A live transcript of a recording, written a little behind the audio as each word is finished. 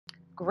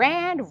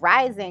Grand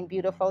Rising,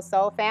 beautiful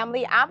soul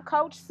family. I'm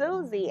Coach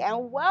Susie,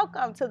 and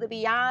welcome to the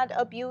Beyond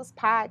Abuse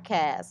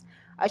podcast,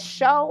 a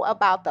show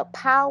about the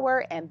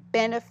power and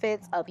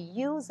benefits of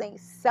using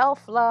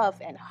self love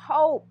and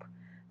hope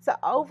to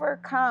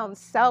overcome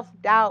self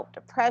doubt,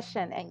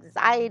 depression,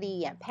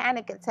 anxiety, and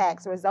panic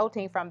attacks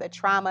resulting from the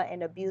trauma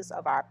and abuse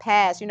of our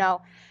past.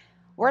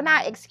 We're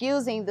not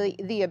excusing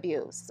the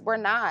abuse, we're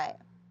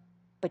not,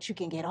 but you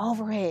can get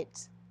over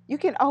it. You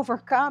can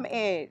overcome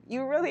it.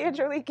 You really and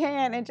truly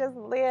can, and just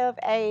live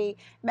a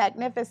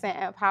magnificent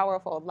and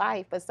powerful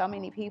life. But so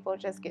many people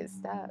just get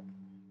stuck.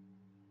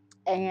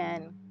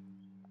 And,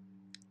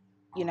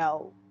 you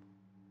know,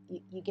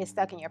 you get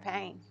stuck in your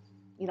pain.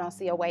 You don't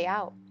see a way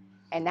out.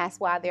 And that's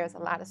why there's a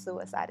lot of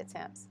suicide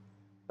attempts.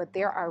 But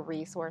there are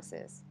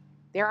resources.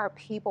 There are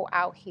people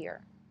out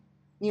here,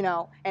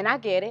 and I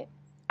get it.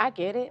 I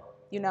get it.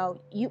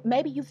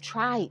 Maybe you've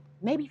tried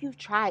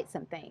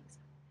some things.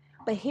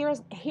 But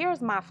here's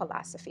my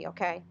philosophy,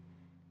 okay?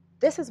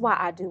 This is why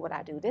I do what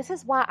I do. This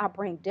is why I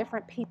bring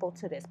different people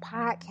to this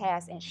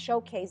podcast and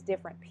showcase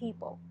different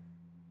people.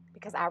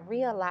 Because I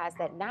realize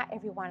that not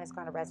everyone is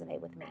going to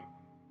resonate with me.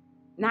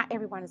 Not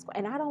everyone is,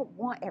 and I don't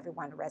want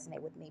everyone to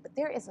resonate with me, but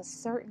there is a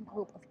certain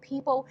group of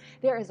people,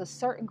 there is a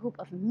certain group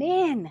of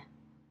men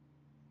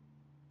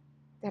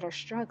that are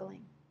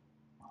struggling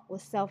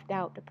with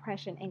self-doubt,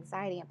 depression,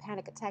 anxiety, and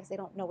panic attacks. They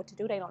don't know what to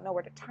do. They don't know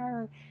where to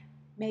turn.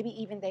 Maybe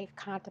even they've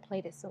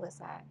contemplated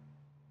suicide.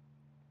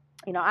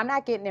 I'm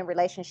not getting in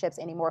relationships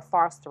anymore,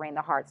 fostering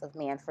the hearts of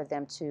men for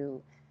them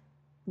to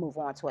move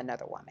on to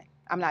another woman.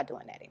 I'm not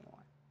doing that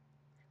anymore.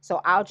 So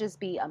I'll just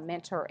be a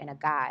mentor and a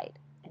guide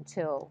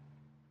until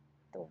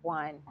the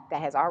one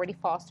that has already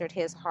fostered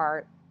his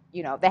heart,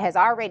 that has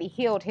already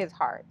healed his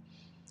heart.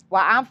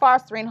 While I'm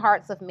fostering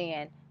hearts of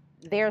men,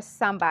 there's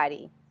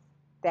somebody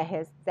that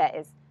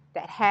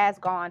has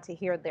gone to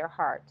heal their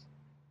heart.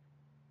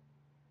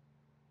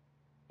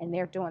 And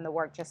they're doing the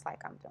work just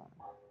like I'm doing.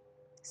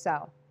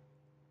 So,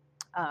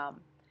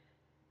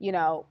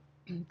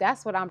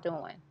 that's what I'm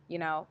doing,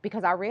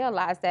 because I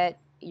realize that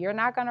you're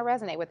not going to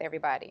resonate with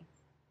everybody.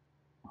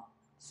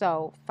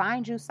 So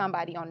find you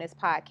somebody on this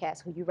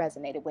podcast who you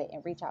resonated with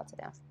and reach out to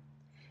them.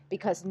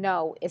 Because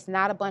no, it's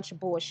not a bunch of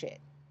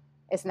bullshit.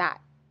 It's not.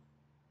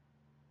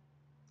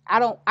 I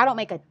don't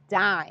make a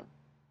dime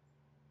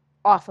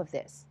off of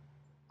this.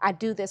 I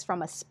do this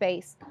from a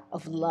space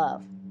of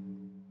love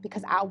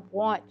because I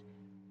want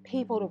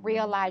people to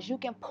realize you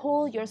can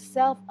pull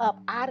yourself up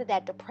out of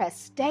that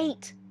depressed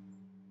state.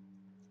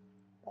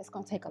 That's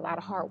going to take a lot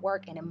of hard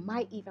work, and it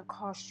might even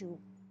cost you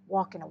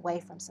walking away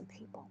from some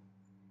people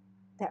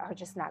that are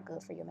just not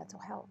good for your mental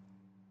health.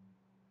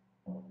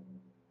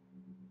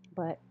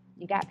 But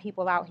you got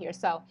people out here.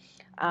 So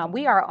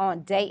we are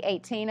on day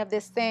 18 of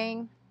this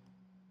thing,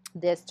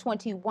 this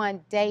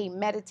 21-day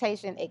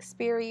meditation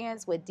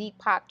experience with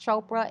Deepak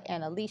Chopra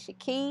and Alicia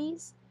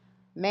Keys.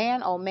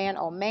 Man, oh man,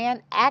 oh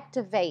man,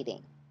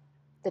 activating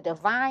the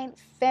divine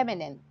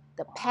feminine,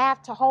 the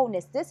path to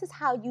wholeness. This is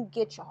how you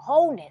get your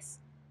wholeness.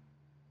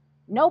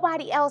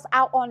 Nobody else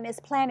out on this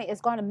planet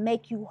is going to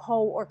make you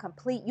whole or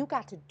complete. You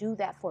got to do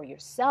that for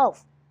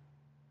yourself.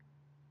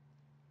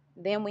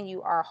 Then when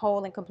you are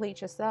whole and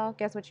complete yourself,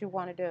 guess what you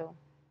want to do?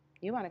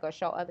 You want to go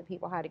show other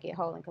people how to get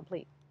whole and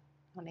complete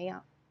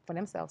for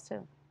themselves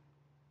too.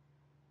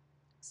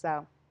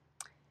 So,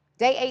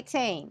 day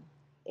 18,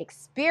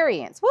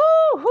 experience.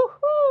 Woo, hoo,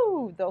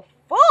 hoo, the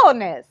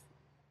fullness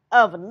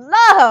of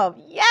love.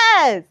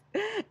 Yes.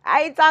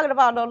 I ain't talking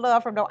about no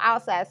love from no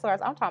outside source.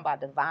 I'm talking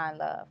about divine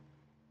love.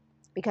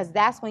 Because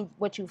that's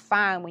what you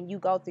find when you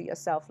go through your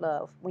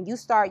self-love. When you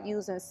start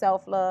using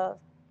self-love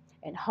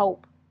and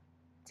hope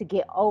to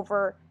get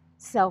over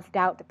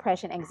self-doubt,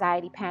 depression,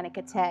 anxiety, panic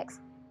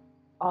attacks,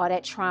 all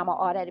that trauma,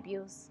 all that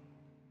abuse,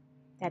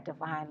 that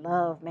divine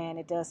love, man,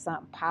 it does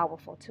something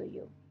powerful to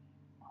you.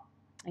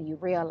 And you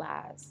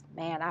realize,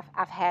 man,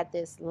 I've had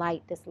this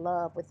light, this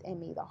love within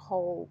me the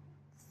whole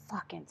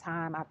fucking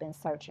time I've been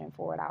searching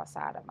for it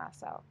outside of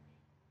myself.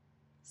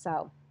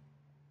 So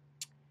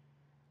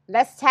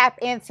let's tap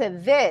into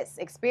this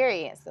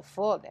experience, the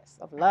fullness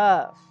of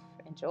love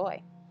and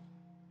joy.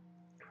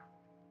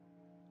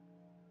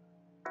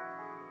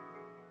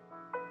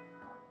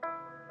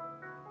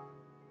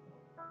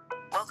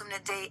 Welcome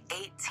to day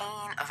 18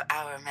 of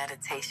our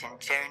meditation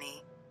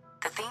journey.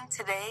 The theme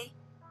today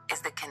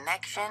is the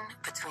connection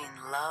between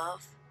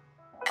love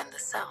and the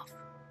self.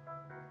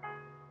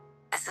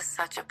 This is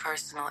such a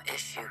personal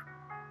issue,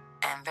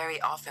 and very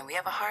often we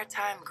have a hard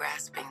time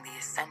grasping the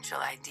essential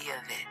idea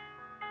of it.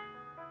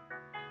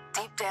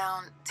 Deep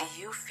down, do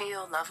you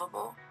feel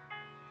lovable?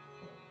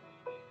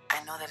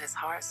 I know that it's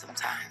hard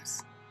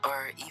sometimes,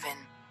 or even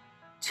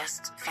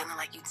just feeling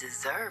like you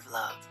deserve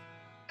love.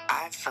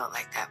 I've felt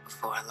like that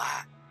before a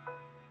lot.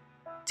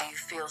 Do you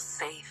feel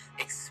safe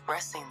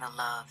expressing the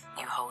love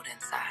you hold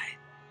inside?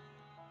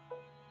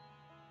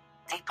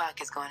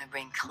 Deepak is going to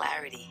bring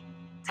clarity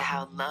to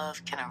how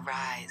love can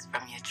arise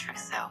from your true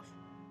self.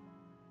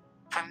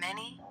 For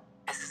many,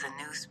 this is a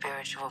new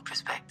spiritual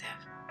perspective.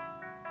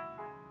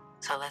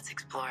 So let's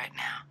explore it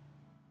now.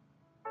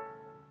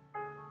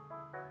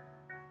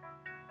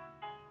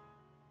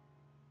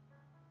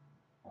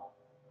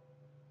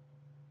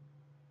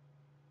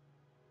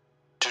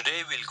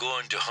 Today we'll go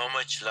into how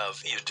much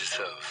love you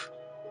deserve.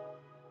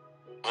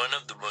 One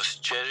of the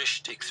most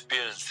cherished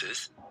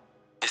experiences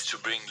is to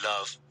bring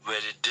love where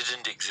it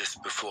didn't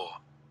exist before.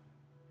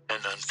 And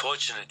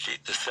unfortunately,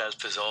 the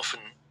self is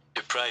often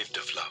deprived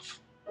of love.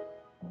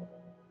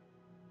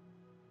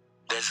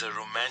 There's a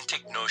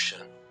romantic notion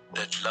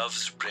that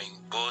loves bring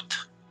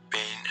both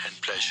pain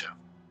and pleasure.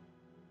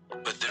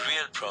 But the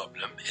real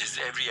problem is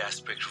every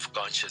aspect of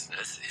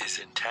consciousness is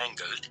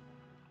entangled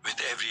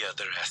with every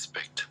other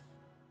aspect.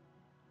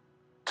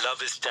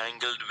 Love is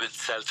tangled with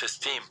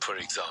self-esteem, for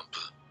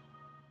example.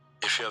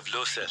 If you have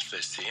low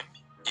self-esteem,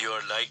 you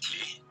are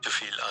likely to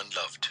feel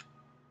unloved.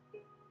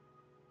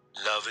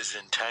 Love is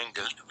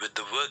entangled with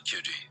the work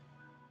you do,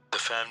 the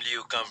family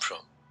you come from,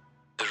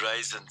 the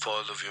rise and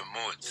fall of your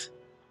moods,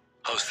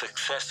 how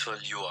successful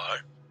you are,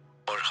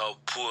 or how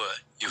poor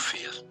you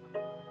feel.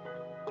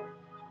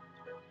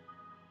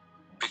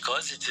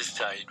 Because it is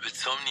tied with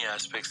so many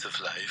aspects of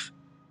life,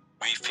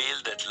 we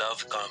feel that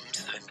love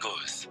comes and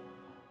goes.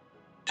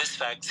 This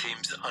fact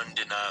seems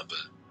undeniable,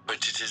 but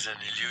it is an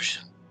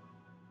illusion.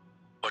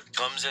 What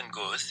comes and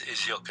goes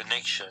is your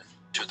connection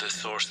to the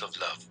source of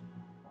love.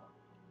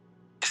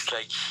 It's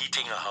like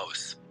heating a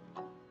house.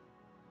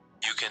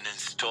 You can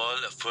install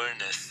a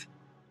furnace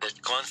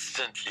that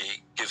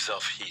constantly gives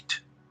off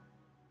heat.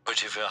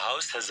 But if your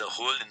house has a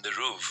hole in the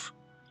roof,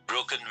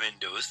 broken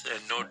windows,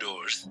 and no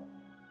doors,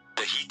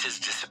 the heat is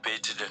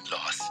dissipated and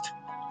lost,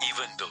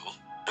 even though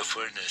the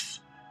furnace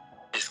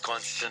is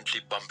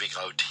constantly pumping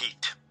out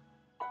heat.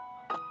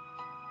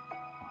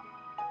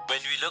 When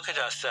we look at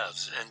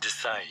ourselves and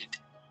decide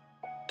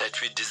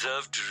that we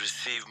deserve to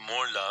receive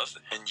more love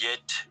and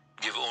yet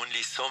give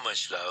only so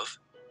much love,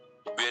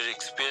 we are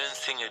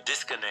experiencing a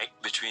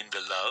disconnect between the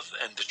love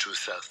and the true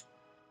self.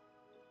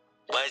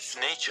 By its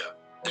nature,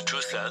 the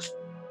true self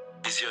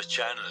is your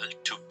channel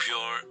to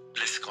pure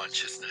bliss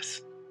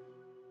consciousness.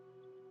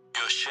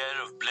 Your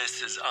share of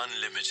bliss is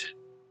unlimited.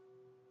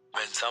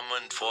 When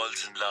someone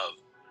falls in love,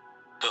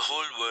 the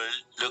whole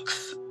world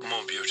looks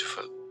more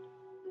beautiful.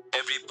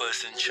 Every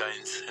person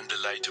shines in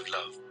the light of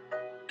love,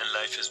 and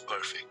life is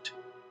perfect.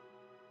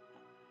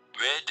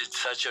 Where did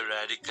such a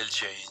radical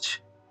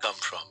change come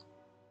from?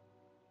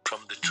 From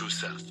the true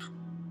self.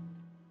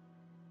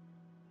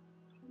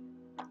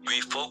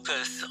 We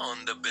focus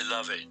on the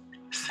beloved,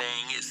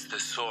 saying it's the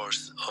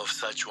source of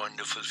such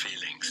wonderful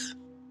feelings.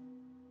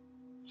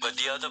 But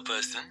the other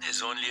person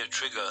is only a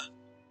trigger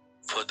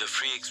for the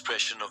free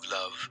expression of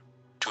love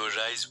to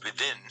arise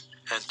within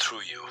and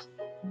through you.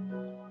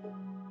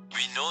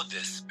 We know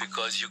this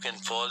because you can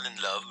fall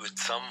in love with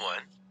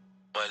someone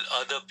while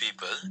other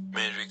people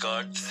may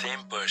regard the same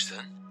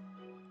person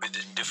with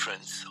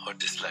indifference or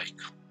dislike.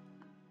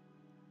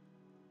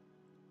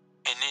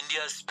 In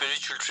India's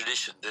spiritual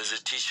tradition, there's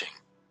a teaching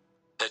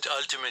that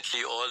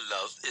ultimately all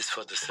love is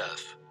for the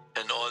self,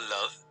 and all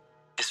love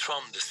is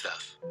from the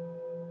self.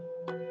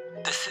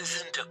 This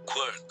isn't a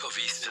quirk of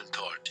Eastern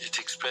thought. It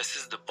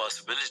expresses the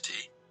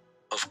possibility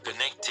of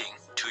connecting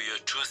to your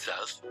true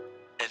self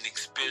and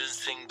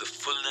experiencing the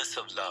fullness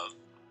of love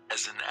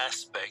as an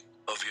aspect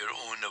of your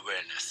own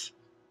awareness.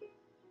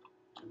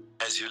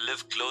 As you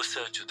live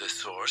closer to the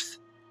source,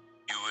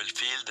 you will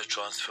feel the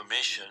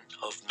transformation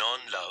of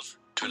non-love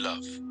to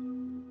love.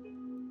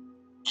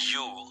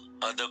 You,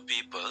 other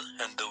people,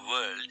 and the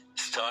world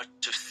start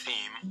to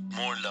seem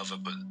more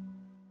lovable,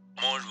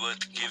 more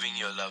worth giving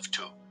your love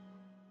to.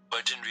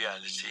 But in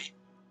reality,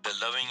 the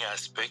loving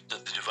aspect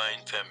of the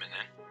Divine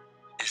Feminine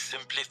is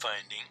simply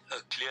finding a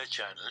clear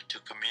channel to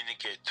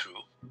communicate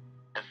through,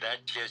 and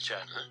that clear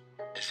channel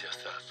is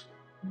yourself.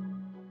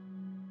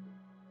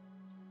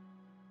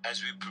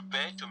 As we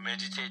prepare to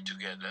meditate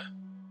together,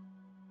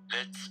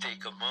 let's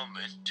take a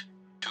moment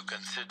to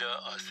consider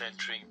our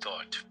centering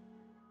thought.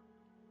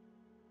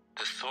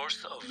 The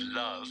source of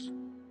love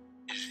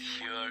is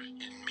here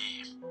in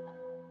me.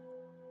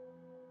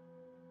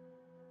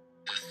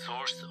 The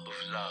source of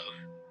love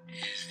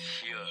is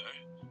here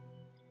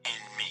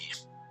in me.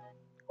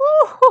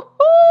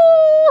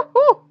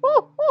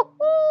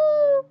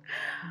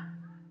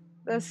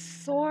 The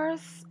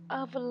source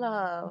of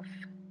love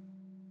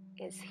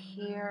is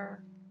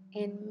here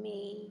in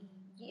me.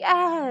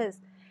 Yes.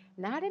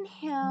 Not in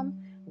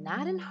him,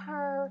 not in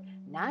her,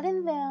 not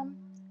in them.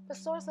 The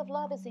source of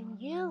love is in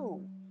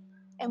you.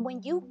 And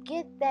when you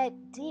get that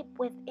deep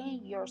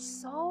within your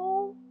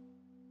soul,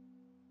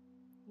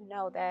 you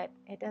know that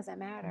it doesn't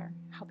matter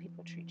how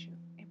people treat you.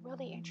 It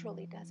really and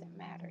truly doesn't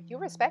matter. You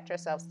respect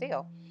yourself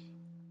still.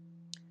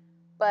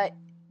 But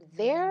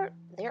their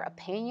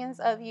opinions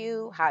of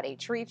you, how they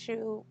treat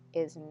you,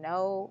 is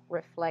no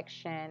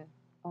reflection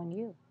on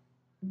you.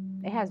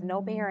 It has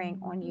no bearing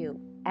on you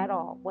at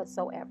all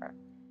whatsoever.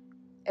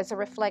 It's a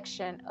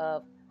reflection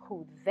of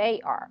who they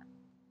are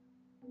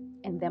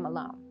and them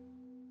alone.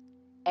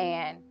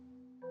 And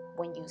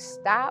when you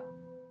stop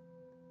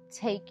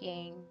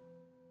taking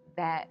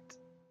that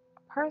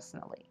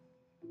personally,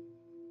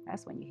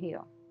 that's when you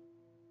heal.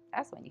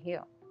 That's when you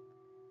heal.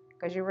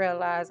 Because you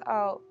realize,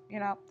 oh,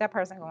 that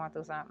person going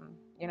through something,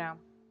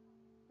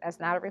 that's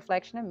not a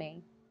reflection of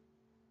me.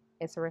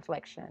 It's a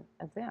reflection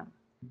of them.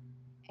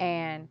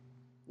 And,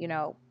 you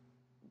know,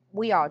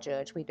 we all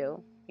judge. We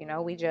do. You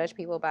know, we judge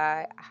people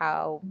by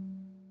how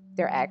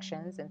their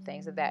actions and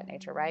things of that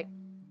nature, right?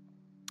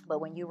 But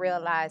when you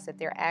realize that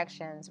their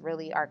actions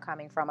really are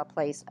coming from a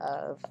place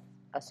of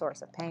a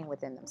source of pain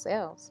within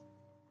themselves,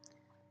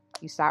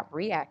 you stop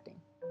reacting.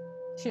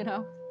 You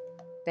know,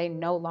 they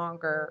no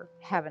longer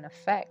have an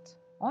effect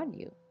on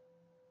you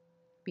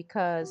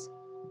because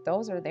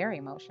those are their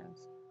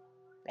emotions.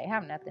 They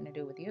have nothing to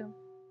do with you,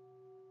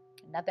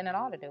 nothing at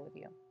all to do with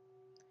you.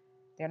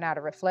 They're not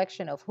a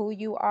reflection of who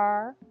you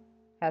are,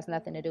 has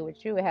nothing to do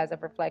with you. It has a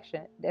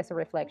reflection, that's a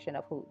reflection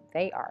of who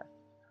they are.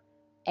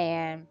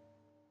 And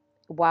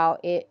while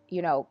it,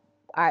 you know,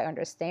 I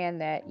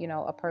understand that, you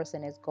know, a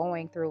person is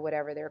going through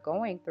whatever they're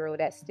going through,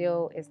 that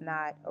still is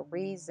not a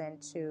reason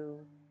to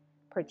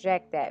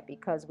project that,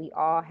 because we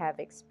all have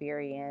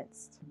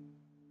experienced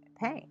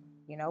pain.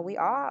 You know, we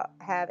all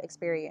have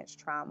experienced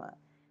trauma,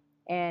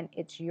 and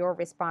it's your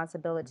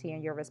responsibility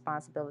and your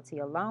responsibility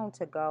alone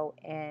to go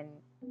and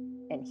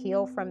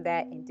heal from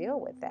that and deal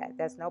with that.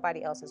 That's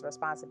nobody else's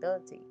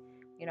responsibility.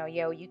 You know,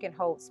 you can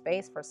hold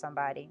space for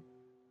somebody,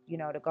 you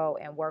know, to go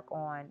and work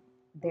on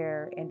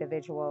their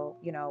individual,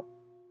 you know,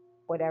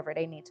 whatever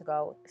they need to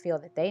go, feel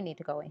that they need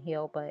to go and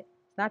heal, but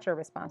it's not your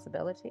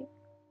responsibility.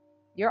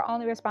 Your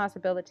only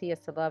responsibility is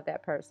to love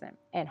that person.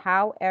 And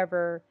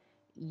however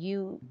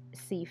you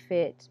see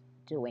fit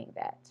doing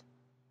that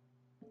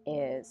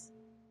is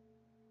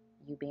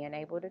you being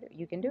able to do,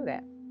 you can do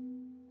that.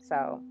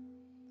 So,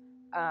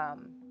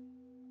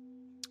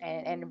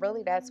 and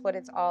really that's what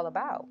it's all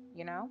about,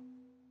 you know,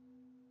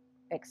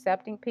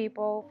 accepting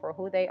people for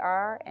who they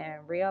are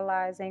and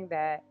realizing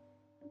that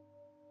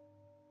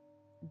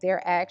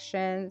their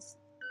actions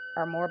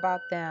are more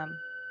about them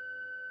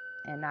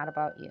and not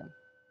about you.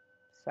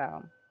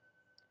 So,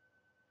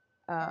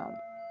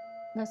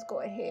 let's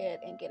go ahead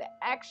and get an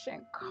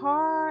action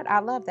card. I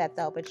love that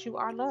though, but you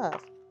are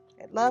love.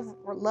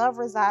 Love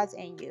resides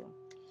in you.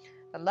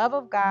 The love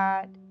of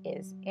God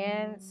is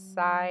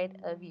inside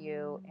of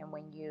you. And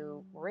when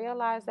you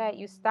realize that,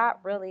 you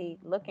stop really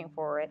looking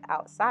for it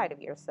outside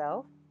of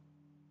yourself.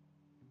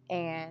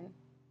 And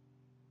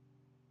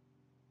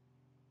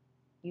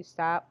you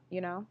stop,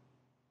 you know,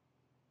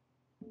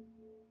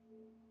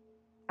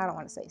 I don't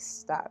want to say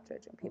stop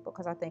judging people,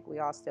 because I think we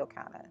all still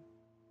kind of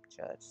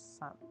judge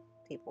some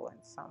people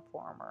in some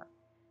form or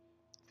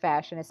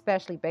fashion,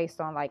 especially based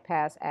on like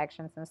past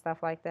actions and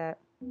stuff like that,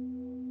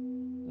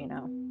 you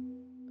know.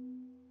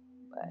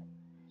 But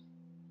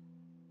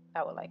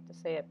I would like to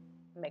say it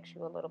makes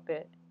you a little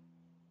bit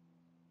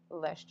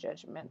less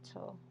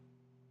judgmental.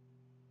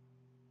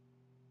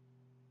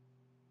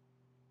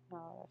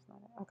 No, that's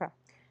not it. Okay.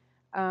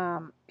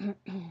 I'm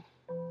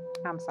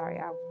sorry,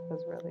 I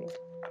was really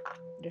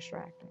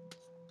distracted.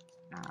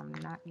 I'm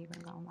not even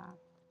gonna lie.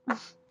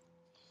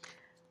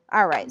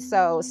 All right,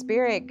 so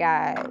spirit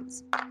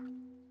guides,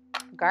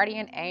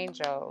 guardian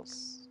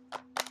angels,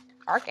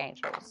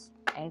 archangels,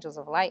 angels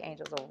of light,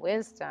 angels of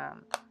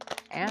wisdom,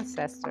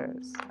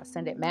 ancestors,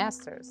 ascended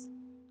masters.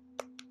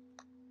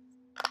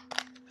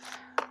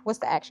 What's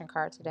the action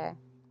card today?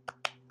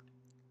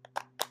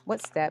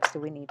 What steps do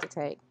we need to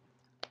take?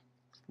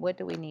 What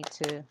do we need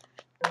to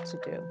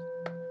do?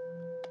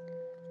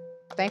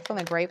 Thankful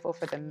and grateful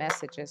for the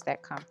messages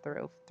that come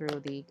through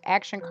the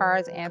action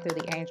cards and through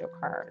the angel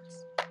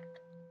cards.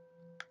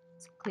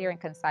 It's clear and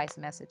concise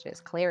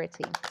messages,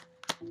 clarity,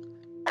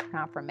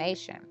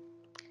 confirmation.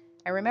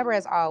 And remember,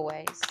 as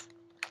always,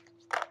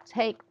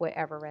 take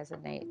whatever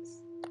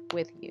resonates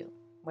with you.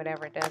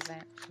 Whatever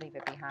doesn't, leave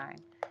it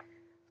behind.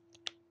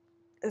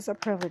 It's a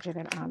privilege and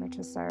an honor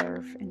to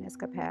serve in this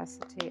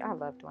capacity. I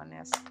love doing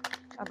this.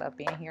 I love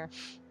being here.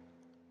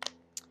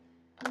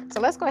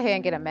 So let's go ahead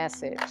and get a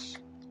message.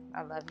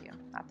 I love you.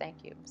 I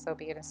thank you. So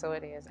be it and so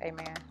it is.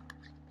 Amen.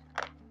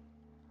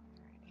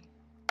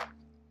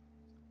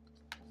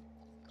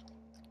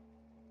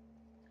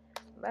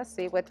 Let's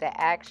see what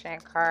the action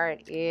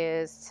card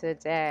is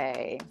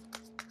today.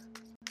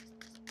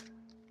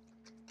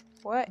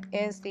 What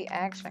is the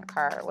action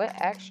card? What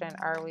action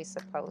are we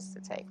supposed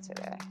to take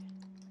today?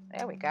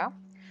 There we go.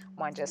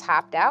 One just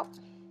hopped out.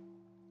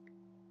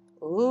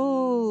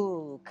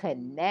 Ooh,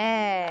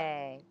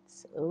 connect.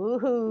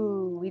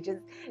 Ooh, we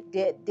just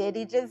did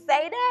he just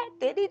say that?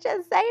 Did he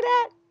just say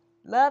that?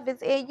 Love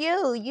is in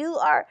you. You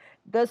are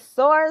the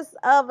source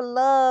of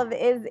love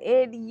is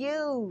in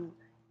you.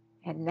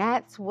 And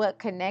that's what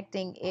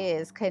connecting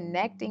is.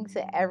 Connecting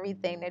to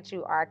everything that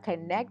you are.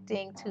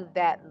 Connecting to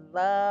that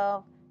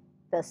love,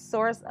 the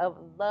source of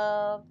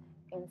love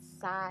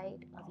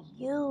inside of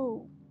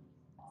you.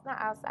 It's not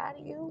outside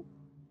of you.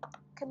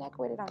 Connect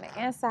with it on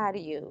the inside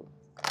of you.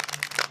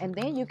 And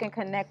then you can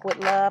connect with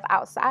love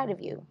outside of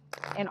you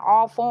in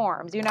all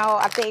forms. You know,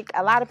 I think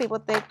a lot of people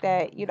think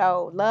that, you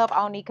know, love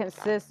only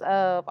consists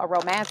of a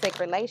romantic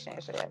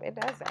relationship. It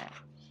doesn't.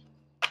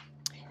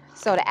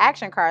 So the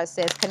action card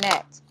says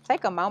connect.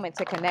 Take a moment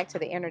to connect to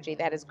the energy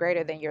that is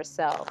greater than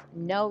yourself.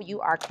 Know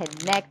you are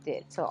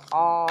connected to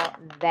all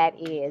that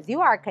is.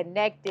 You are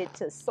connected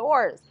to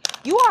source.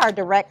 You are a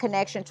direct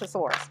connection to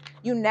source.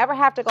 You never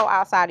have to go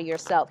outside of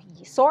yourself.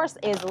 Source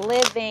is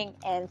living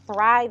and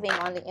thriving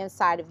on the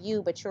inside of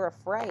you, but you're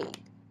afraid.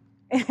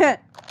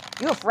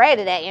 You're afraid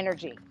of that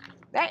energy.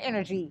 That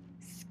energy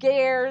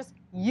scares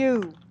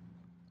you.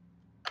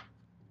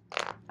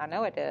 I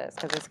know it does,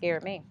 because it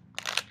scared me.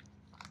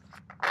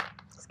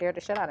 It scared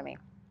the shit out of me.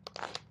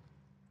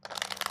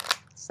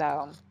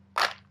 So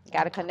you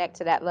got to connect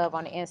to that love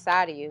on the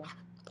inside of you.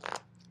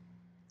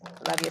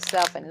 Love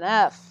yourself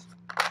enough.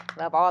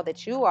 Love all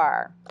that you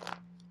are.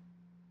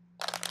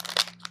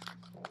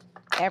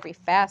 Every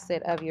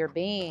facet of your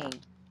being.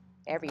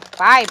 Every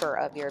fiber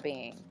of your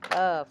being.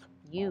 Love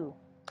you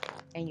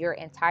in your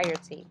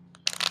entirety.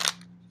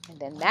 And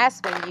then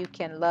that's when you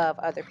can love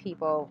other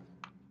people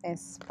in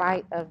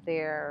spite of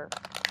their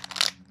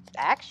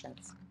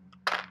actions.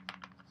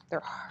 Their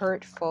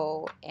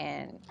hurtful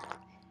and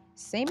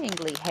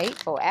seemingly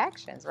hateful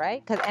actions,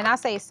 right? And I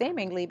say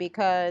seemingly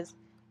because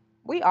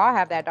we all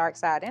have that dark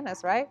side in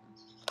us, right?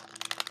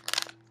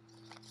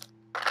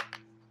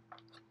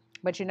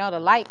 But you know, the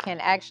light can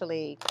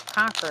actually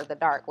conquer the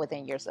dark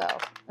within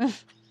yourself.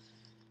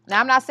 Now,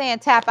 I'm not saying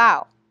tap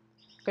out,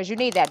 because you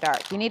need that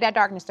dark. You need that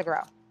darkness to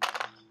grow.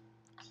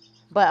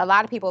 But a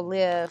lot of people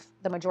live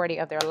the majority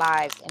of their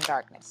lives in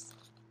darkness.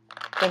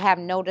 They have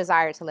no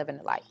desire to live in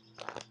the light.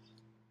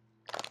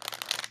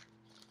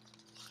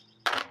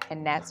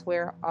 And that's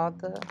where all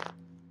the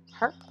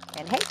hurt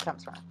and hate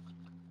comes from.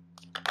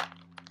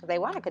 They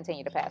want to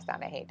continue to pass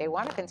down that hate. They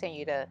want to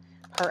continue to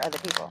hurt other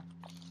people.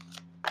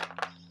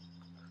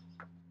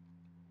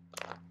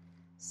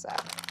 So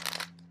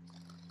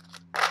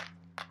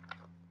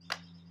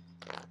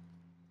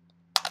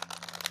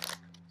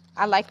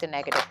I like the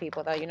negative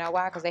people, though. You know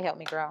why? Because they help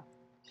me grow.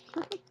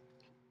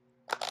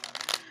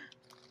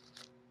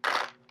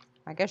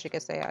 I guess you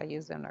could say I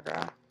use them to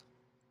grow.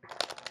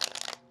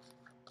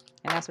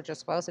 And that's what you're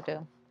supposed to do.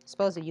 You're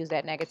supposed to use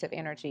that negative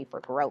energy for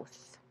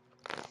growth.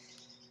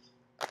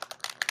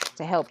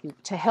 To help you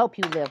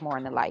live more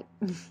in the light.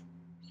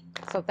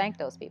 So thank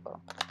those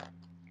people.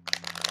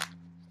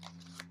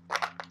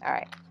 All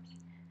right.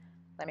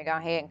 Let me go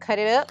ahead and cut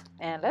it up.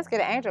 And let's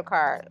get an angel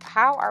card.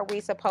 How are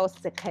we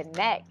supposed to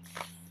connect?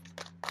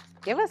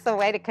 Give us a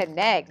way to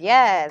connect.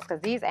 Yes,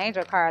 because these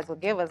angel cards will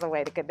give us a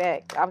way to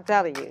connect. I'm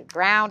telling you,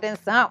 grounding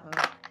something.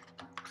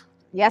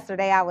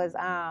 Yesterday I was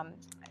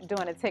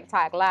doing a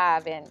TikTok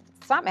live and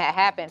something had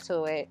happened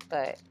to it,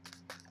 but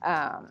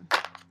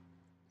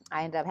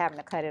I ended up having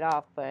to cut it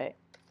off, but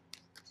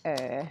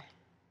that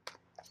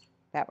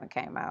one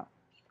came out.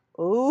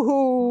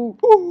 Ooh,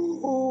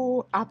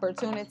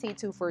 opportunity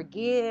to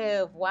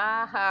forgive.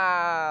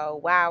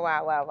 Wow.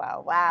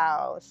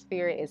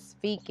 Spirit is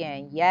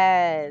speaking.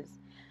 Yes.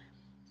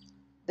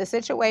 This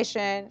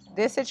situation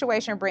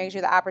brings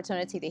you the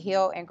opportunity to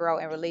heal and grow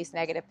and release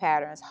negative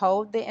patterns.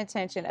 Hold the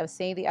intention of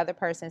seeing the other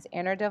person's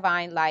inner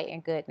divine light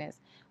and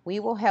goodness. We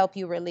will help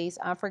you release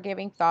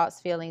unforgiving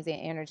thoughts, feelings, and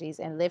energies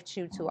and lift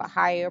you to a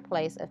higher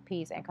place of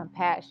peace and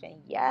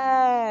compassion.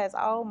 Yes.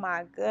 Oh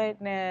my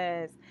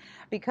goodness.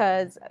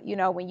 Because, you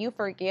know, when you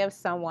forgive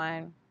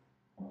someone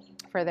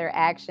for their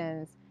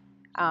actions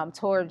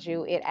towards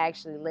you, it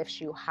actually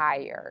lifts you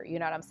higher. You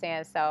know what I'm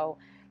saying? So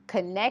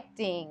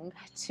connecting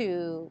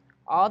to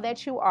all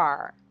that you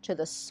are, to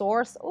the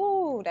source.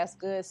 Ooh, that's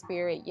good,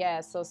 Spirit.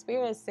 Yes. So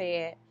Spirit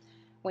said,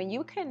 when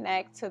you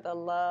connect to the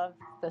love,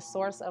 the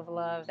source of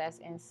love that's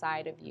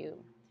inside of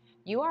you,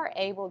 you are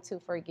able to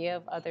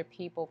forgive other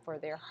people for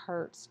their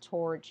hurts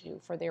towards you,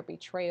 for their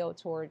betrayal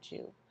towards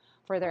you,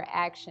 for their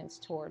actions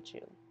towards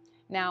you.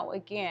 Now,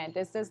 again,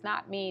 this does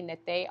not mean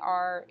that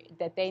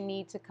they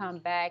need to come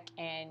back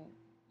and,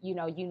 you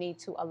know, you need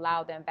to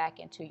allow them back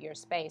into your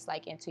space,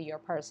 like into your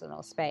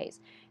personal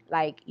space,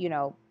 like, you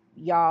know,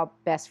 y'all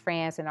best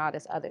friends and all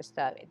this other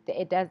stuff.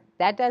 It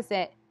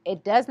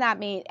does not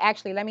mean,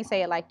 actually, let me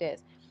say it like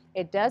this.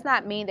 It does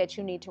not mean that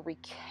you need to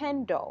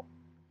rekindle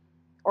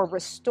or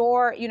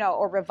restore, you know,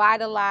 or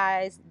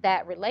revitalize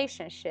that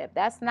relationship.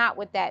 That's not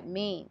what that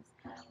means.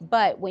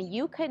 But when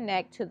you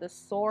connect to the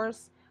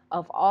source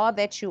of all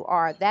that you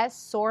are, that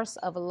source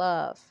of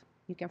love,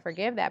 you can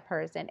forgive that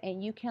person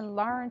and you can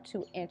learn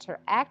to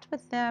interact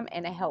with them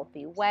in a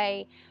healthy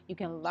way. You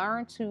can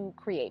learn to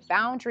create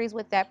boundaries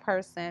with that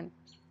person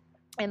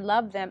and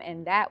love them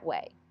in that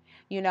way,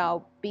 you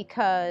know,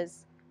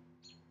 because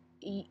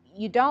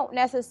you don't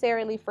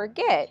necessarily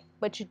forget,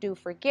 but you do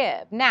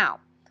forgive. Now,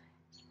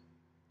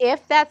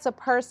 if that's a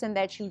person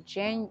that you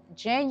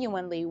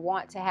genuinely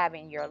want to have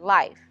in your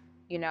life,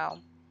 you know,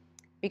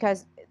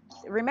 because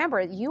remember,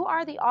 you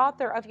are the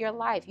author of your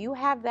life. You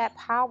have that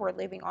power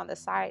living on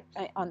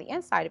the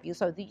inside of you.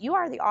 So you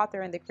are the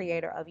author and the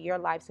creator of your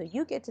life. So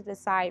you get to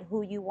decide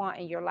who you want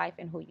in your life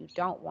and who you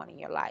don't want in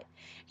your life.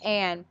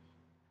 And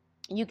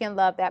you can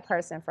love that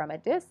person from a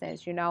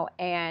distance, you know,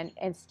 and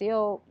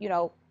still, you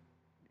know,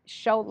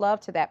 show love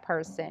to that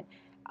person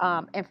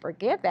and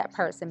forgive that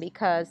person,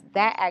 because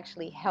that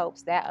actually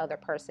helps that other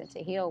person to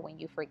heal when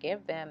you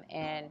forgive them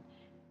and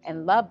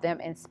love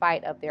them in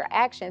spite of their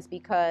actions.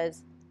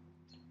 Because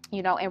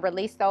and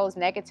release those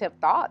negative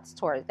thoughts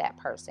towards that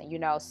person.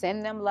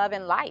 Send them love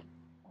and light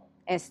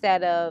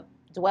instead of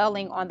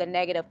dwelling on the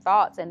negative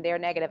thoughts and their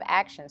negative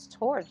actions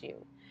towards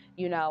you.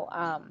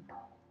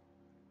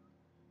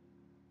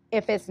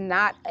 If it's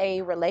not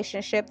a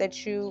relationship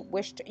that you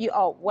wish to,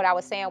 what I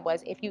was saying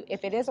was,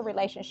 if it is a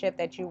relationship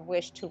that you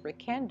wish to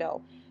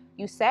rekindle,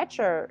 you set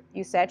your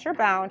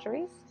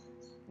boundaries.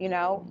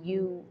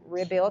 You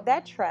rebuild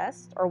that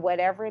trust, or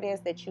whatever it is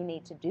that you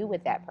need to do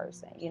with that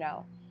person.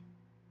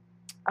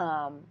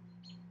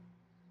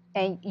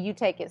 And you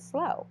take it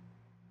slow.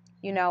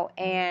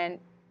 And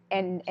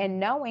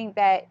knowing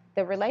that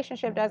the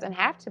relationship doesn't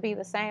have to be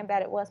the same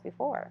that it was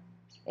before.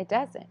 It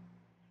doesn't.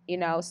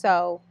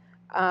 So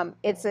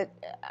it's a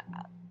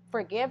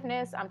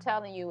forgiveness. I'm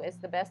telling you, it's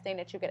the best thing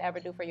that you could ever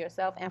do for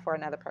yourself and for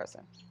another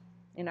person.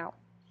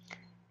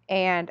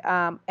 And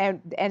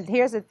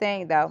here's the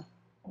thing, though.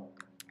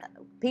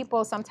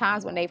 People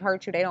sometimes, when they've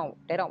hurt you, they don't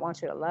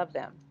want you to love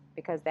them,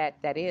 because that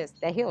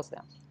heals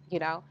them.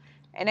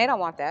 And they don't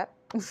want that.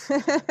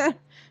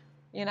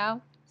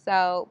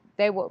 So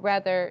they would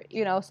rather,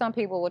 some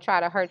people will try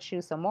to hurt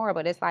you some more,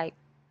 but it's like,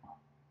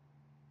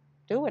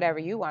 do whatever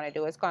you want to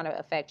do. It's going to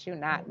affect you,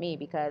 not me,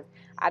 because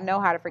I know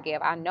how to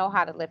forgive. I know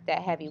how to lift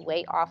that heavy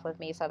weight off of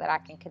me so that I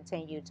can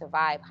continue to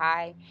vibe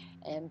high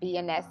and be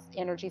in that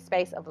energy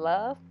space of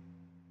love.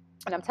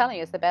 And I'm telling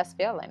you, it's the best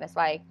feeling. It's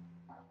like,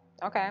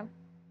 okay,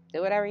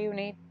 do whatever you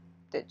need,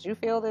 that you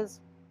feel is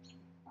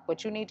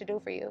what you need to do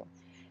for you.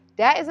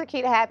 That is the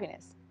key to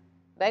happiness.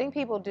 Letting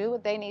people do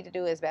what they need to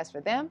do is best for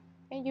them,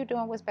 and you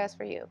doing what's best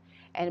for you.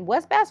 And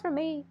what's best for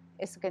me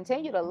is to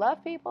continue to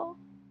love people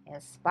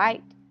in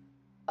spite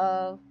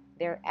of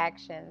their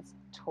actions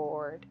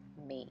toward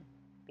me,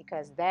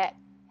 because that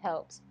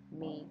helps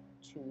me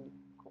to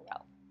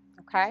grow.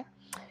 Okay?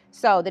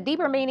 So the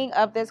deeper meaning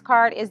of this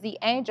card is the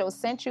angels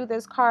sent you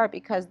this card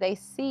because they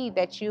see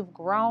that you've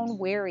grown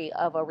weary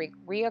of a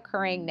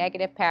reoccurring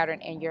negative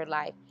pattern in your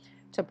life.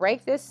 To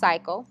break this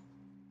cycle,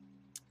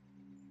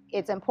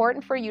 it's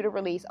important for you to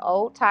release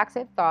old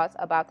toxic thoughts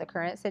about the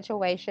current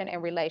situation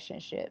and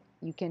relationship.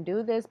 You can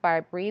do this by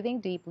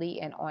breathing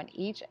deeply, and on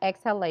each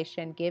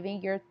exhalation,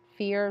 giving your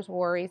fears,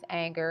 worries,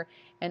 anger,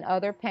 and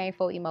other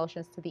painful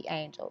emotions to the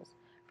angels.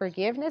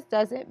 Forgiveness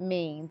doesn't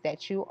mean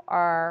that you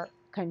are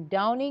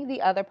condoning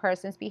the other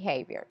person's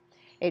behavior.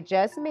 It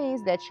just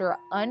means that you're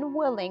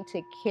unwilling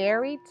to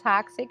carry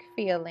toxic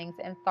feelings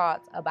and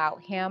thoughts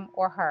about him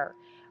or her.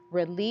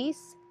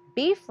 Release,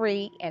 be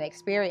free, and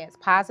experience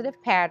positive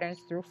patterns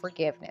through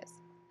forgiveness.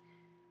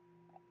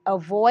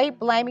 Avoid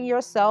blaming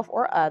yourself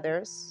or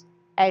others.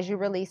 As you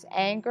release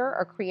anger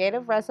or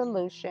creative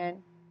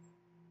resolution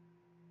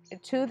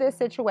to this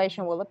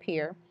situation will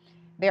appear.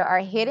 There are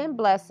hidden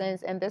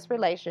blessings in this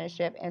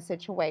relationship and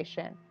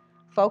situation.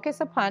 Focus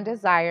upon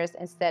desires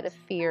instead of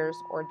fears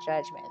or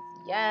judgments.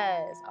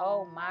 Yes.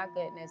 Oh my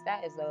goodness.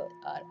 That is a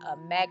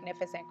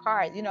magnificent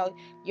card.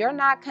 You're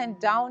not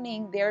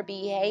condoning their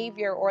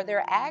behavior or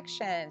their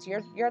actions.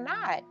 You're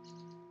not.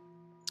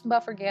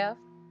 But forgive.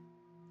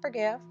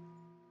 Forgive.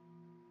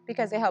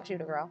 Because it helps you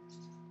to grow.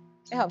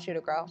 It helps you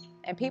to grow.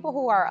 And people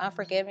who are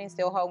unforgiving,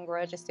 still holding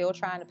grudges, still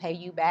trying to pay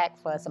you back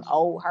for some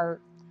old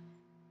hurt,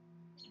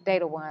 they're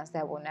the ones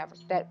that will never,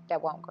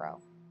 that won't grow,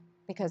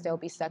 because they'll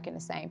be stuck in the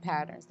same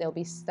patterns. They'll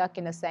be stuck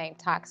in the same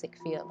toxic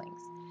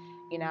feelings.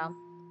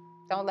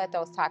 Don't let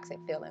those toxic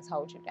feelings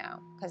hold you down,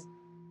 because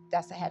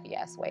that's a heavy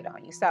ass weight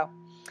on you. So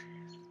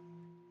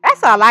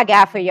that's all I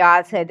got for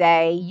y'all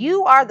today.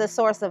 You are the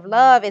source of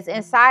love. It's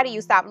inside of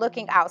you. Stop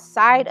looking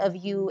outside of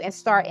you and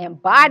start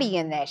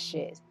embodying that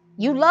shit.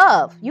 You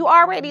love. You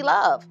already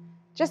love.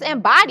 Just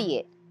embody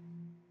it.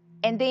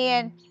 And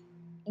then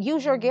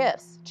use your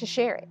gifts to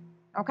share it.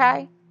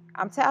 Okay?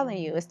 I'm telling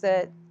you,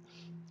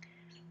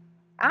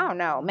 I don't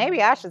know.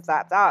 Maybe I should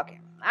stop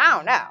talking. I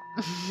don't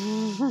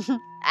know.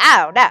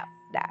 I don't know.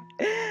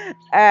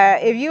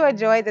 If you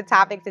enjoyed the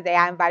topic today,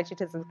 I invite you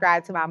to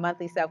subscribe to my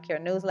monthly self-care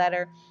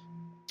newsletter,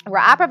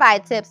 where I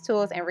provide tips,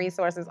 tools, and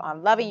resources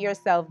on loving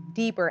yourself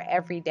deeper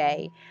every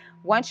day.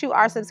 Once you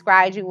are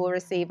subscribed, you will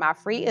receive my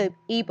free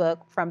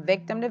ebook, From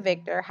Victim to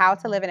Victor: How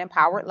to Live an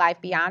Empowered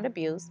Life Beyond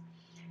Abuse.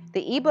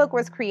 The ebook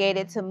was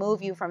created to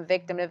move you from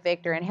victim to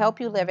victor and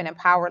help you live an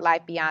empowered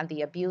life beyond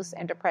the abuse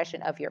and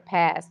depression of your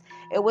past.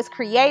 It was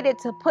created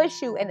to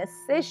push you and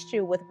assist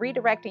you with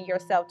redirecting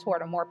yourself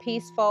toward a more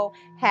peaceful,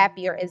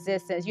 happier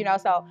existence.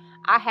 So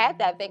I had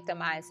that victim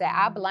mindset.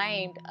 I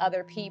blamed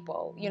other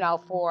people,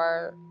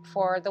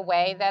 for the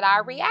way that I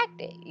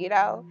reacted,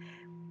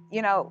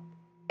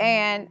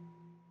 and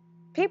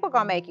people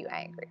gonna make you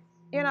angry,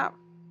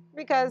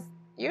 because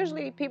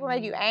usually people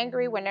make you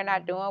angry when they're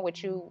not doing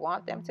what you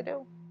want them to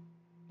do.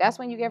 That's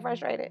when you get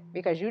frustrated,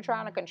 because you're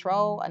trying to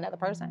control another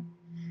person.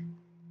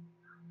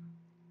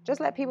 Just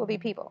let people be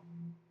people.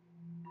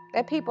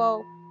 Let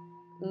people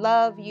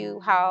love you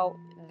how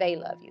they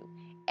love you.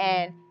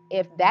 And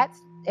if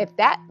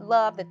that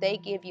love that they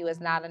give you is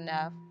not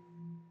enough,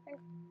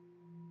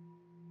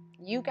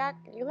 you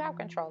have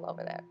control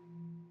over that,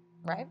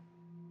 right?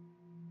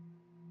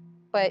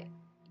 But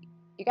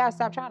you got to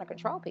stop trying to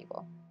control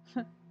people.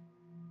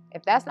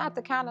 If that's not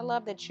the kind of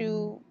love that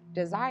you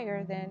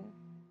desire, then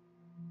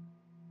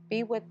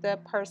be with the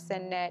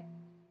person that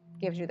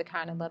gives you the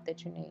kind of love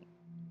that you need.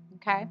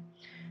 Okay?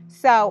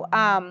 So,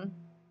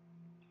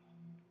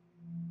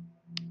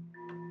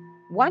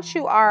 once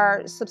you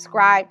are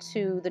subscribed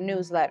to the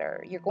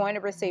newsletter, you're going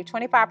to receive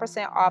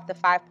 25% off the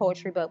 5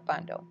 poetry book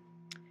bundle,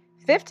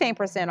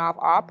 15% off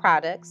all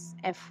products,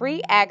 and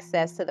free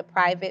access to the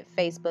private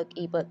Facebook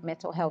ebook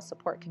mental health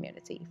support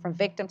community, From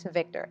Victim to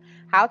Victor: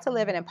 How to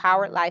Live an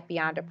Empowered Life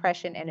Beyond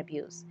Depression and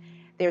Abuse.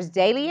 There's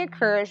daily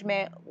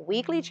encouragement,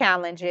 weekly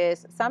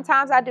challenges.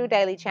 Sometimes I do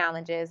daily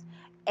challenges,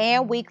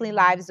 and weekly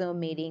live Zoom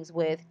meetings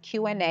with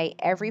Q&A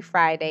every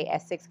Friday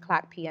at 6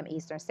 o'clock p.m.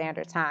 Eastern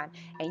Standard Time.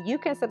 And you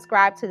can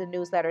subscribe to the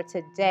newsletter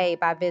today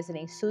by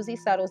visiting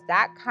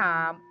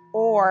SuzieSuttles.com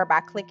or by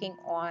clicking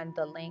on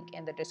the link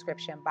in the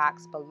description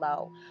box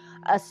below.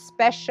 A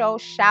special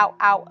shout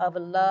out of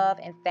love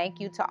and thank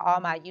you to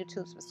all my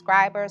YouTube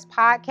subscribers,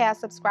 podcast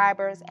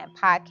subscribers, and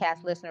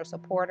podcast listener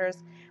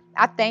supporters.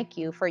 I thank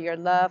you for your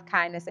love,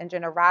 kindness, and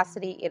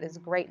generosity. It is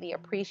greatly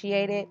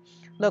appreciated.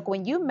 Look,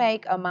 when you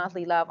make a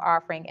monthly love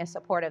offering in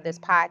support of this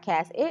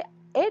podcast,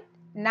 it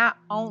not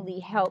only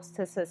helps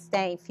to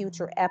sustain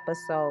future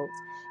episodes,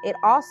 it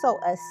also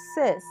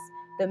assists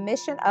the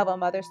mission of A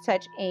Mother's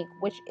Touch Inc.,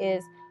 which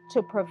is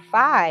to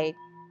provide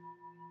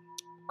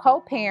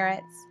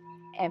co-parents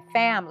and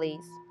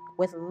families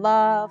with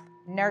love,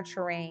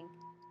 nurturing,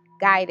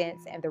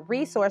 guidance, and the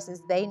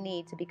resources they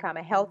need to become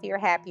a healthier,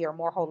 happier,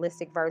 more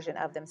holistic version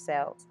of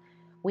themselves.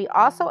 We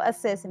also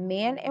assist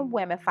men and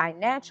women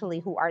financially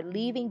who are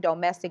leaving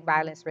domestic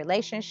violence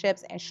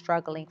relationships and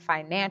struggling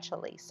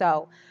financially.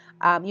 So,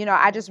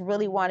 I just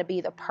really want to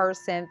be the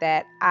person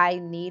that I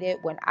needed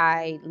when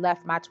I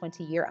left my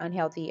 20-year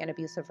unhealthy and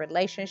abusive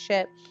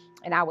relationship,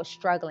 and I was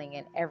struggling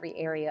in every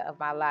area of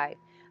my life.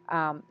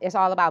 It's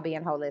all about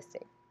being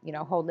holistic,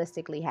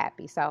 holistically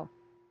happy. So,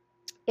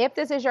 if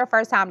this is your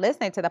first time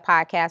listening to the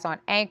podcast on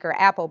Anchor,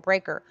 Apple,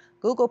 Breaker,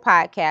 Google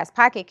Podcasts,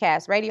 Pocket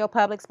Casts, Radio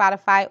Public,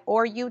 Spotify,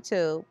 or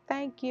YouTube,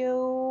 thank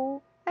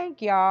you.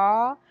 Thank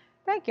y'all.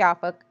 Thank y'all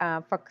for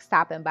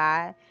stopping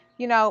by.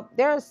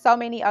 There are so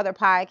many other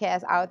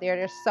podcasts out there.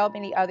 There's so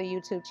many other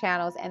YouTube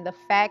channels. And the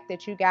fact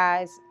that you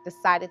guys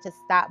decided to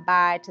stop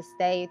by, to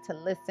stay, to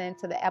listen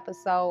to the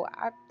episode,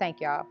 I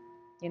thank y'all.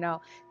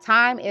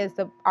 Time is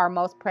our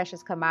most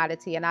precious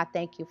commodity, and I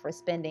thank you for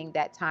spending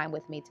that time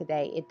with me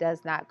today. It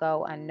does not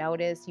go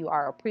unnoticed. You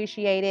are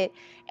appreciated.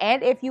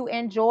 And if you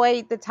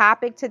enjoyed the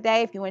topic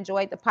today, if you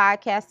enjoyed the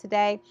podcast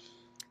today,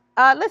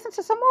 listen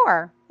to some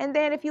more. And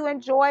then if you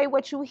enjoy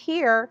what you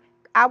hear,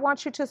 I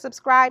want you to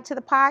subscribe to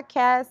the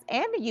podcast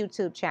and the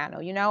YouTube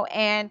channel,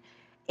 and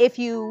if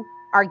you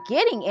are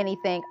getting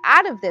anything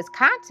out of this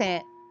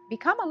content,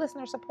 become a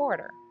listener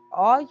supporter.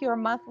 All your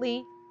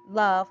monthly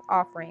love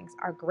offerings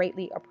are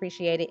greatly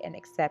appreciated and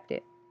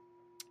accepted.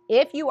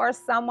 If you are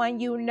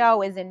someone you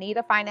know is in need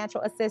of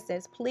financial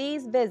assistance,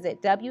 please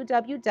visit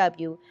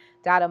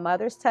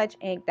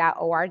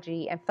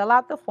www.amotherstouchinc.org and fill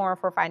out the form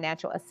for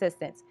financial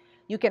assistance.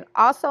 You can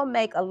also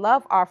make a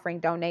love offering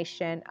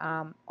donation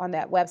on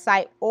that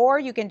website, or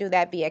you can do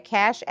that via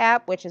Cash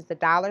App, which is the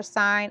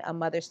 $ A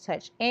Mother's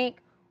Touch Inc.,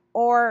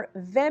 or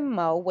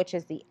Venmo, which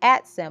is the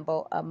 @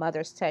 symbol of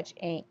Mother's Touch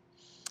Inc.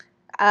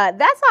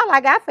 That's all I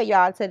got for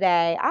y'all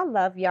today. I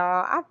love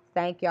y'all. I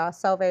thank y'all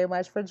so very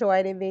much for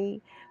joining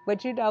me.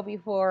 But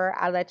before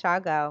I let y'all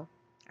go,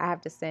 I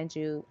have to send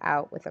you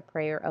out with a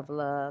prayer of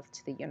love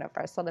to the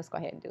universe. So let's go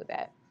ahead and do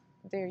that.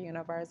 Dear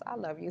universe, I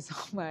love you so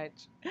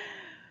much.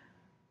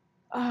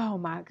 Oh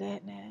my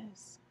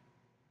goodness.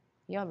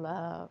 Your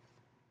love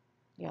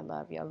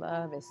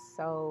is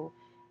so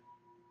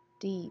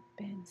deep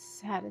and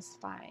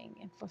satisfying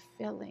and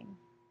fulfilling.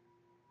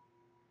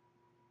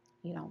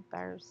 You don't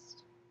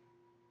thirst.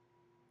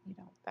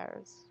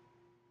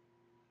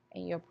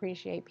 And you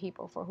appreciate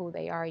people for who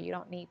they are. You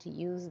don't need to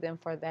use them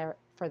for their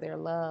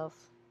love,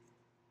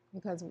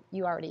 because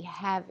you already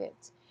have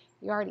it.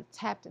 You already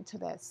tapped into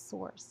that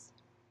source.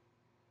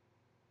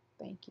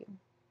 Thank you.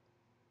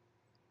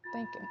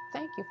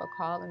 Thank you for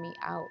calling me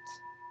out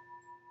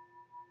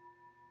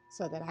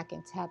so that I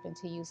can tap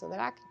into you, so that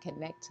I can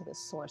connect to the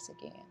source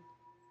again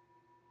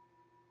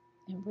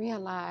and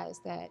realize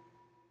that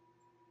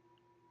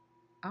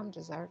I'm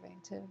deserving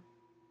too.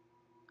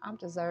 I'm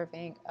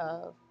deserving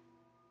of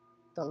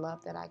the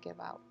love that I give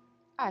out.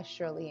 I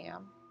surely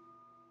am.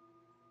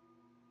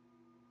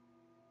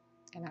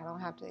 And I don't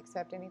have to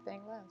accept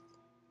anything less.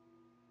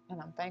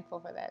 And I'm thankful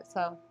for that.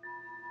 So,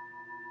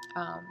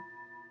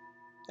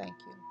 thank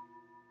you.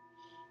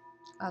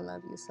 I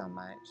love you so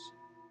much.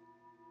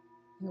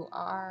 You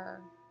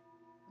are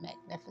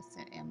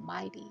magnificent and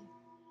mighty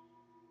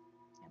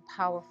and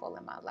powerful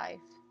in my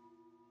life.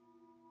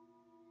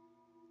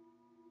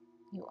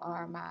 You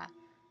are my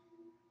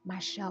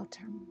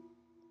shelter,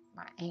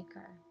 my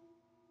anchor.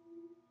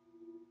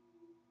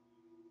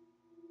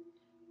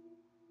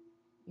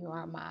 You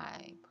are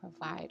my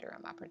provider,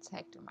 my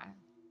protector, my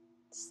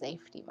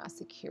safety, my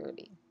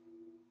security.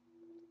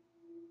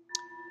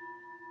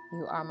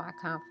 You are my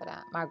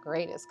confidant, my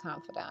greatest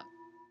confidant.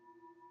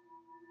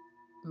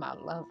 my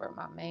lover,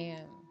 my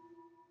man.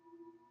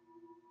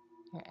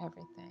 You're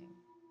everything.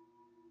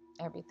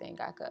 Everything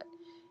I could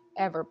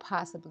ever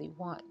possibly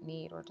want,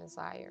 need, or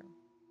desire.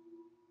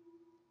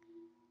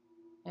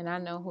 And I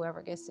know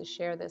whoever gets to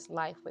share this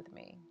life with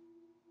me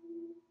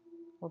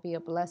will be a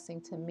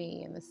blessing to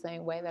me in the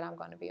same way that I'm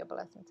going to be a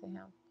blessing to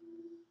him.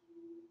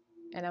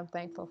 And I'm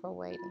thankful for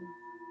waiting.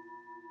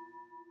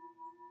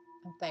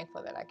 I'm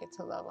thankful that I get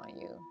to love on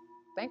you.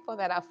 Thankful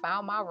that I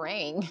found my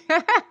ring.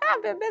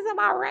 I've been missing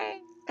my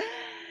ring.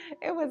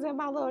 It was in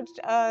my little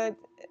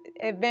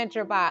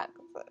adventure box.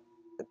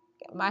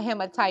 My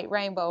hematite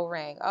rainbow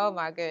ring. Oh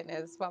my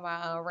goodness, for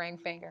my ring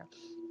finger.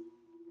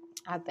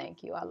 I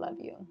thank you. I love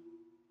you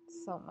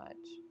so much.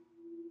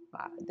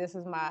 This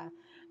is my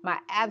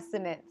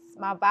abstinence,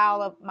 my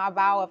vow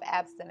of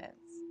abstinence.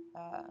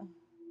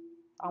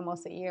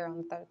 Almost a year on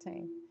the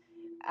 13th.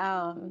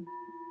 I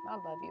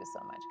love you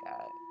so much,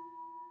 God.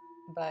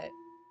 But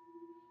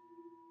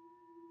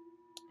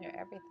you're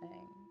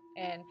everything.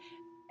 And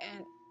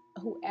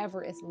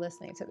whoever is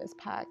listening to this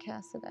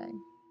podcast today,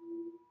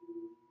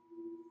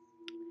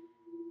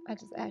 I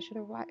just ask you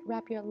to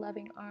wrap your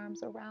loving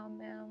arms around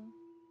them.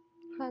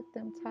 Hug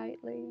them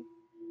tightly.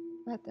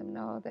 Let them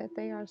know that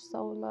they are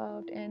so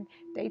loved, and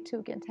they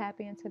too can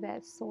tap into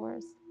that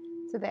source,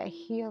 to that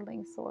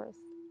healing source,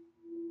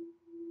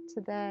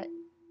 to that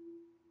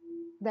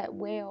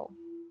well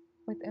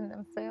within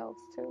themselves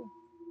too,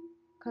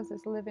 because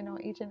it's living on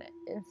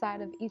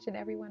inside of each and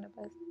every one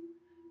of us.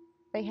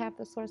 They have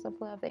the source of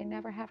love. They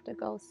never have to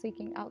go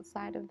seeking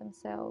outside of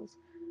themselves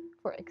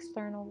for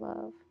external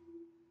love,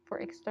 for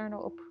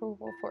external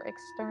approval, for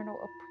external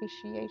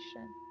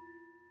appreciation.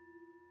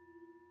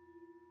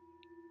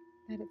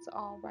 That it's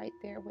all right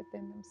there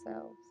within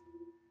themselves.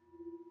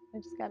 They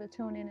just got to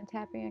tune in and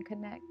tap in and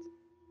connect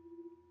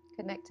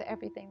to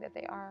everything that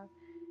they are.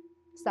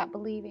 Stop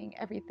believing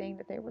everything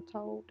that they were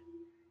told,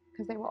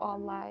 because they were all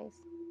lies.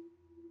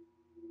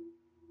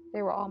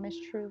 They were all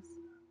mistruths.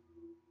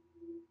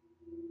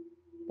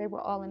 They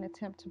were all an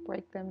attempt to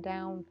break them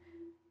down,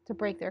 to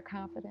break their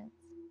confidence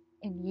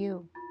in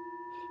you.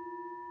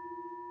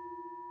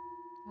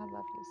 I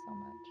love you so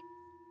much.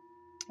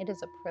 It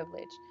is a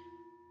privilege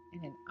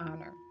and an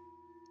honor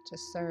to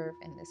serve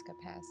in this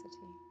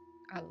capacity.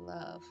 I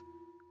love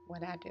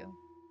what I do.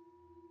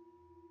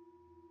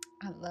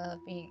 I love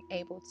being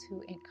able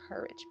to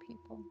encourage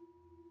people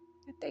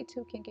that they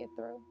too can get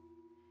through.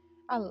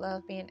 I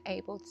love being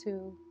able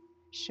to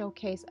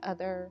showcase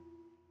other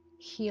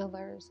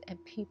healers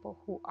and people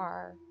who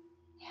are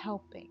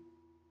helping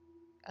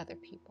other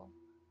people.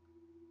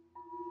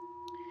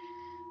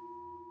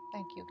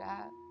 Thank you,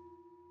 God.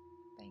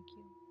 Thank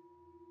you.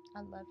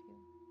 I love you.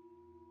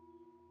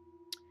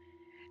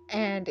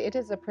 And it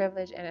is a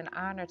privilege and an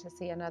honor to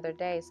see another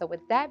day. So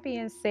with that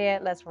being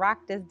said, let's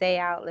rock this day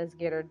out. Let's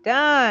get her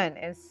done.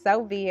 And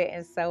so be it,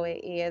 and so it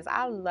is.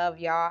 I love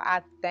y'all.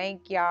 I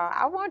thank y'all.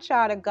 I want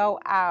y'all to go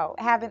out.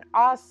 Have an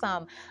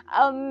awesome,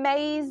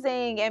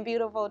 amazing, and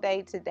beautiful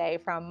day today.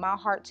 From my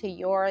heart to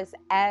yours,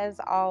 as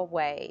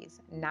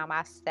always.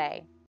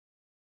 Namaste.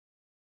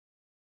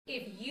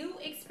 If you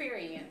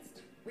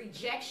experienced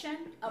rejection,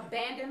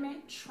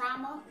 abandonment,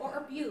 trauma, or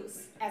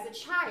abuse as a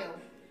child,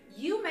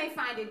 you may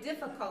find it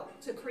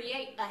difficult to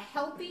create a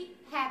healthy,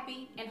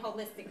 happy, and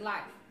holistic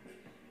life.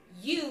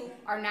 You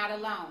are not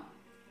alone.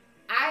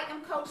 I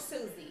am Coach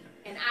Susie,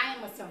 and I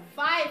am a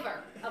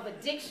survivor of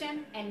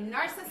addiction and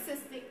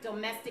narcissistic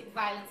domestic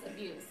violence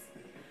abuse.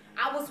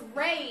 I was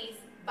raised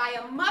by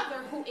a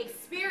mother who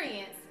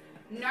experienced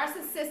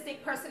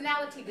narcissistic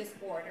personality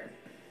disorder,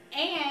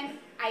 and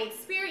I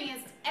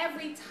experienced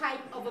every type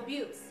of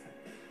abuse.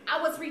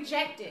 I was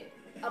rejected,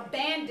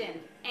 abandoned,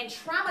 and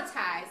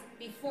traumatized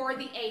before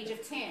the age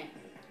of 10.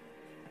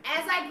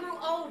 As I grew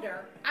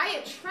older,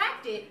 I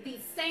attracted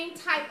these same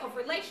type of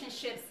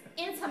relationships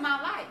into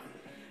my life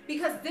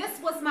because this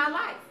was my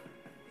life.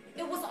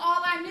 It was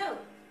all I knew,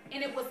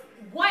 and it was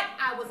what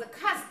I was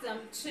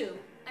accustomed to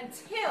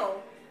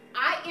until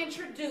I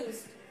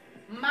introduced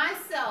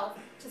myself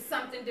to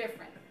something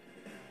different.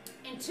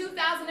 In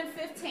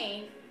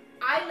 2015,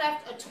 I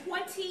left a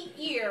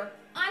 20-year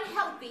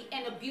unhealthy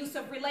and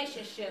abusive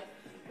relationship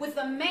with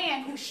a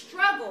man who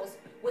struggles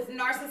with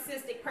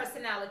narcissistic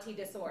personality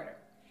disorder.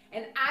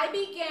 And I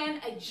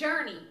began a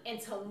journey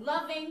into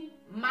loving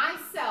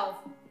myself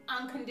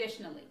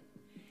unconditionally.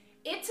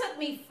 It took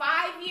me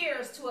 5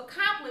 years to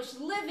accomplish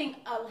living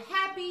a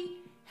happy,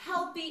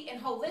 healthy,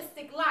 and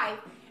holistic life,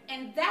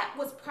 and that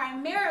was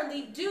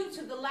primarily due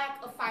to the lack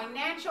of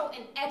financial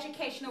and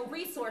educational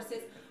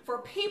resources for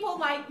people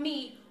like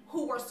me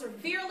who were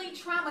severely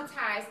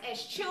traumatized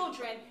as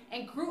children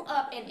and grew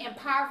up in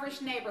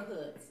impoverished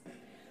neighborhoods.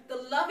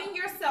 The Loving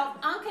Yourself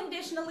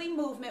Unconditionally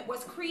movement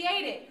was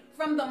created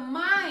from the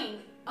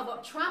mind of a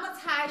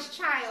traumatized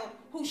child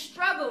who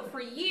struggled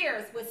for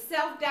years with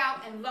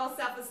self-doubt and low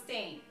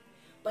self-esteem.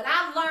 But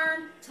I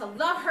learned to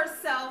love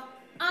herself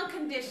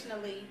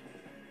unconditionally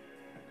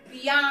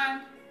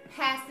beyond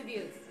past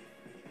abuse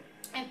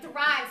and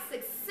thrive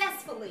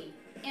successfully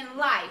in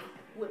life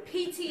with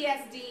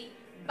PTSD,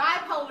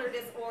 bipolar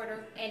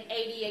disorder, and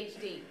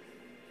ADHD.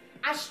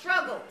 I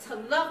struggled to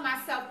love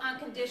myself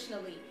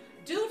unconditionally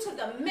due to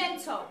the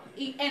mental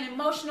and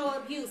emotional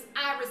abuse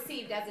I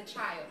received as a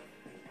child.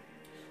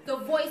 The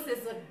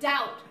voices of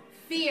doubt,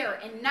 fear,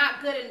 and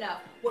not good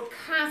enough would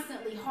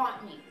constantly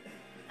haunt me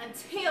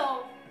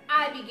until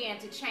I began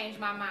to change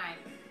my mind.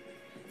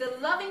 The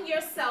Loving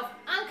Yourself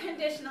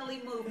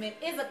Unconditionally movement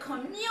is a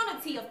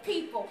community of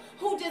people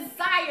who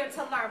desire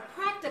to learn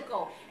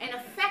practical and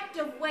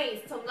effective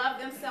ways to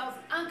love themselves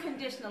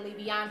unconditionally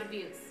beyond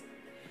abuse.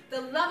 The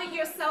Loving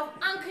Yourself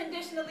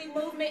Unconditionally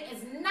movement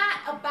is not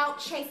about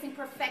chasing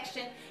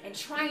perfection and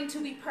trying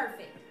to be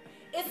perfect.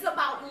 It's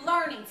about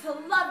learning to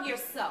love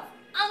yourself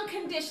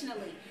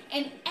unconditionally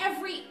in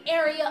every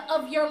area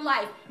of your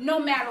life, no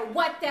matter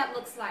what that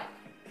looks like.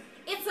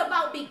 It's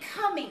about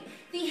becoming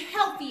the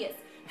healthiest,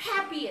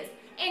 happiest,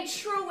 and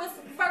truest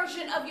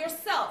version of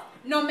yourself,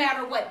 no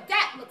matter what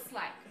that looks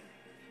like.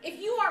 If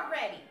you are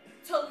ready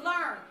to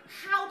learn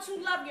how to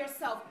love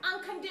yourself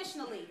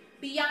unconditionally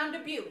beyond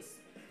abuse,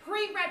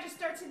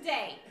 pre-register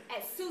today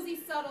at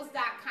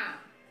SusieSotos.com.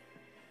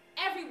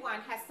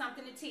 Everyone has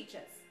something to teach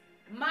us.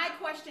 My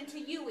question to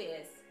you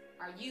is,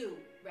 are you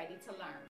ready to learn?